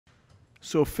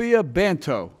Sophia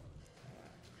Banto.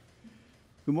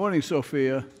 Good morning,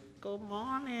 Sophia. Good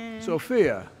morning.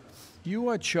 Sophia, you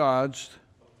are charged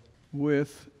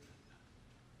with,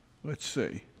 let's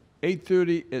see,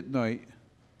 8:30 at night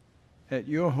at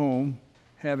your home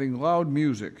having loud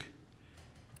music.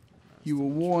 You were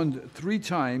warned 3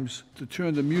 times to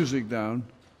turn the music down,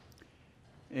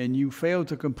 and you failed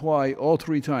to comply all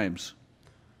 3 times.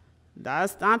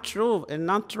 That's not true. It's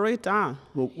not 3 times.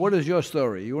 Well, what is your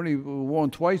story? You only were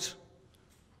warned twice?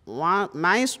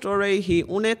 My story, he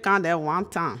only came there 1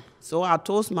 time. So I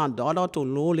told my daughter to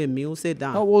lower the music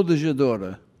down. How old is your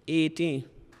daughter? 18.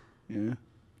 Yeah.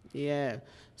 Yeah.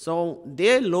 So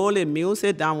they lower the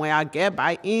music down. When I get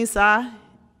back inside,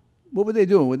 What were they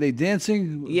doing? Were they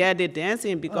dancing? yeah, they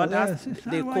dancing because that's the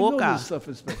How do I know coca. this stuff,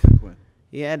 Inspector Quinn?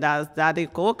 Yeah, that's the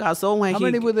coca. So when How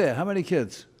many were there? How many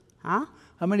kids? Huh?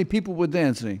 How many people were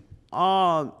dancing?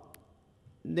 Oh,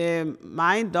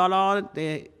 my daughter,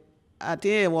 I think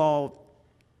it was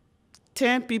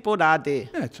 10 people that day.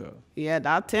 That's all. Yeah,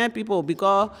 that's 10 people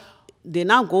because they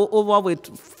not go over with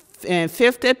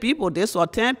 50 people. This was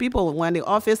 10 people. When the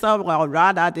officer was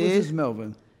around that day, This is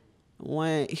Melvin.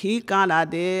 when he came that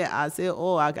day, I said,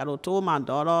 oh, I got to tell my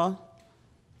daughter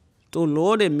to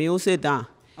lower the music down.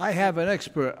 I have an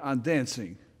expert on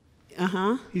dancing.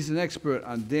 Uh-huh. He's an expert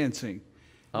on dancing.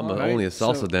 I'm All right, only a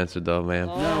salsa so- dancer, though, man.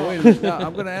 Now, wait a minute. Now,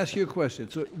 I'm going to ask you a question.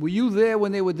 So, were you there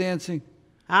when they were dancing?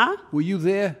 Huh? Were you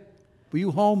there? Were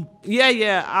you home?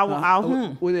 Yeah, I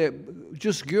Were there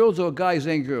just girls or guys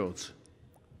and girls?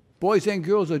 Boys and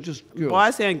girls or just girls?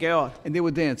 boys and girls. And they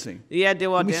were dancing. Yeah, they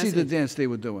were Let me see the dancing. dance they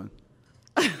were doing.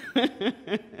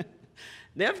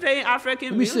 They're playing African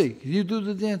Let me music. see. Can you do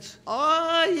the dance?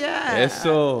 Oh, yeah. It's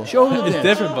so. Show me the It's dance.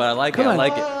 different, but I like it. I on.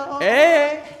 like it.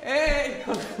 Hey, hey.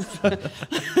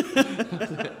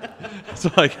 It's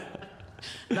like.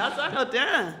 That's like a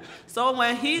dance. So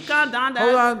when he come down there,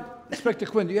 Hold on. Inspector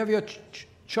Quinn, do you have your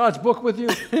charge book with you?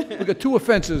 We got 2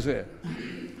 offenses here.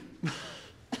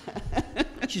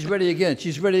 She's ready again.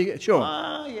 She's ready again. Show 'em.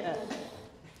 oh, yeah.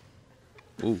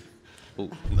 Ooh, ooh.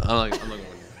 I'm not going.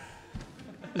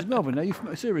 Ms. Melvin,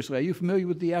 seriously, are you familiar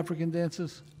with the African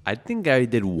dances? I think I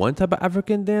did one type of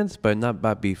African dance, but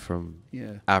not be from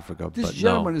Africa. This but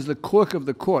gentleman no. is the clerk of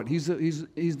the court. He's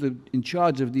in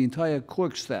charge of the entire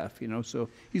clerk staff. You know, so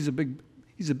he's a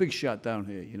big shot down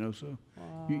here. You know, so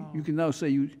you can now say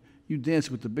you dance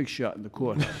with the big shot in the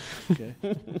court. Okay.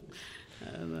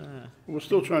 We're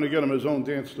still trying to get him his own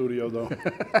dance studio, though.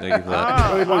 Thank you for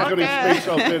that. If anyone's got any okay. space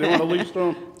out there, they want to lease to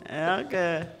him?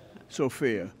 Okay.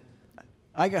 Sophia,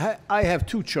 I have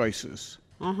 2 choices.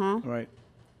 All right.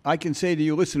 I can say to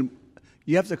you, listen,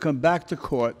 you have to come back to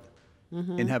court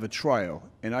and have a trial.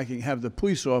 And I can have the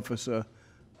police officer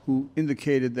who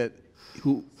indicated that,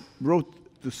 who wrote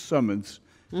the summons,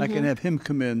 I can have him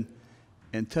come in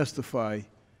and testify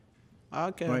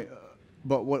Okay. right,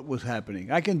 about what was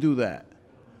happening. I can do that.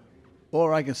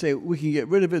 Or I can say, we can get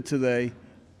rid of it today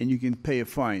and you can pay a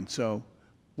fine. So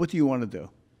what do you want to do?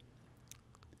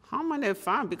 How many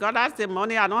fine? Because that's the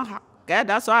money I don't get.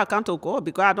 That's why I come to court,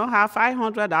 because I don't have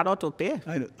 $500 to pay.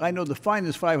 I know the fine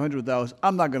is $500.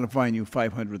 I'm not going to fine you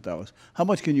 $500. How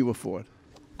much can you afford?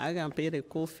 I can pay the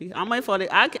court fee. How much for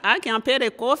the? I can pay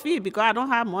the court fee because I don't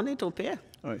have money to pay.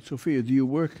 All right, Sophia, do you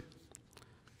work?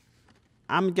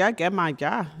 I'm just get my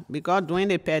job because during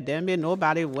the pandemic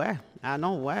nobody work. I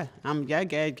don't work. I'm just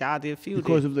get a job a few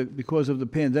Because days. of the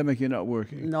pandemic, you're not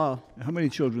working. No, How many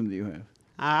children do you have?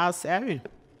 I have 7.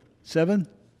 7?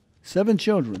 7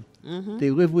 children.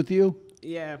 They live with you.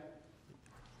 Yeah.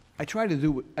 I try to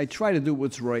do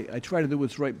what's right. I try to do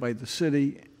what's right by the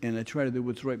city, and I try to do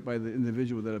what's right by the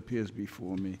individual that appears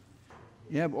before me.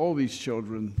 You have all these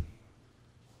children.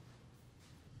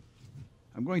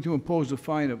 I'm going to impose a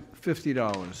fine of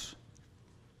 $50.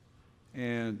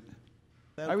 And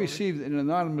I received an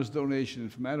anonymous donation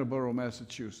from Attleboro,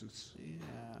 Massachusetts.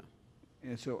 Yeah.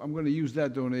 And so I'm going to use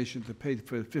that donation to pay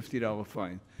for the $50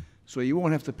 fine. So you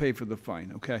won't have to pay for the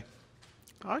fine, okay?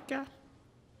 Okay.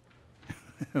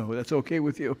 Oh, that's okay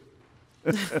with you?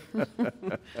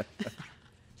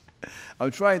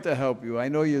 I'm trying to help you. I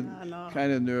know you're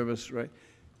kind of nervous, right?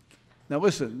 Now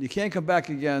listen, you can't come back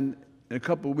again in a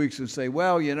couple of weeks and say,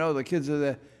 well, you know, the kids are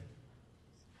there.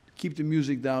 Keep the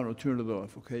music down or turn it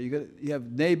off, okay? You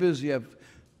have neighbors, you have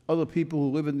other people who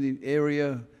live in the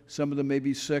area. Some of them may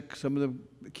be sick. Some of them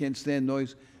can't stand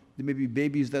noise. There may be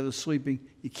babies that are sleeping.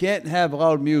 You can't have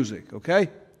loud music, okay?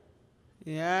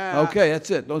 Yeah. Okay, that's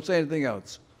it. Don't say anything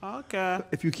else. Okay.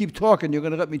 If you keep talking, you're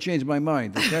going to let me change my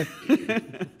mind, okay?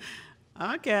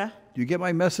 Okay. Do you get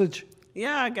my message?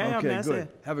 Yeah, I got your Okay, message. good.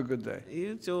 Have a good day.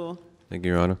 You too. Thank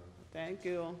you, Your Honor. Thank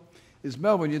you. is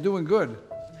Melvin. You're doing good.